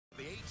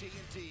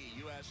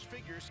U.S.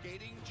 Figure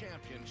Skating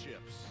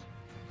Championships.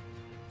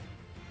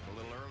 A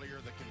little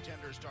earlier, the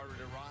contenders started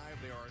to arrive.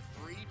 There are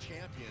 3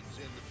 champions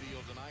in the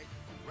field tonight.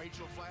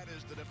 Rachel Flatt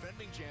is the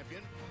defending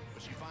champion,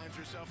 but she finds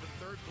herself in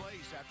 3rd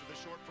place after the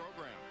short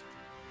program.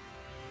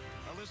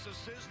 Alyssa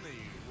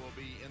Cisney will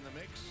be in the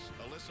mix.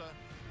 Alyssa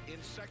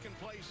in 2nd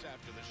place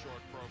after the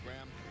short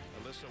program.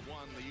 Alyssa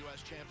won the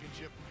U.S.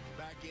 Championship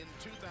back in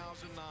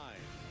 2009.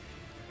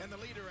 And the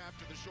leader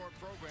after the short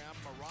program,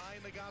 Mirai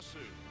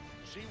Nagasu.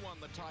 She won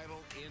the title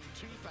in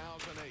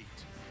 2008.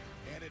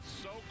 And it's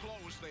so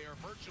close, they are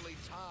virtually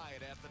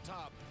tied at the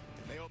top.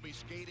 They will be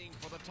skating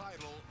for the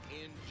title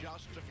in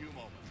just a few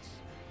moments.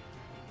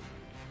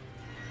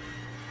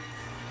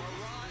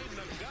 Mirai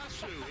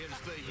Nagasu is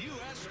the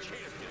U.S.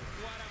 champion.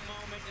 What a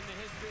moment in the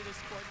history of the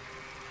sport.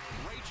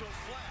 Rachel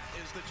Flatt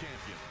is the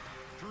champion.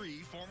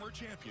 3 former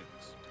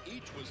champions,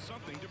 each with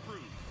something to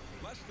prove.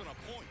 Less than a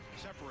point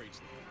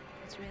separates them.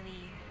 It's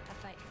really a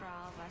fight for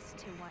all of us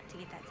to want to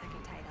get that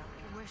 2nd title.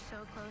 We're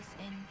so close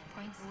in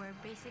points. We're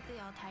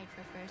basically all tied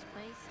for 1st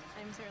place.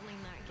 I'm certainly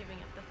not giving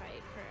up the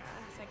fight for a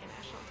 2nd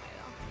national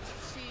title.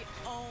 She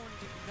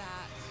owned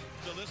that.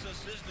 Alyssa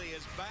Cisney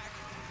is back.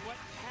 What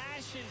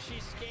passion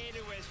she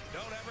skated with.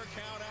 Don't ever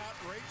count out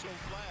Rachel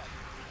Flatt.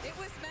 It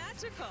was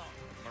magical.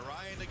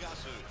 Mirai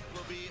Nagasu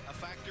will be a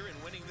factor in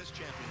winning this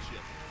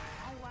championship.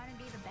 I want to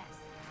be the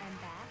best. I'm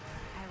back.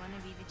 I want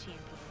to be the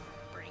champion.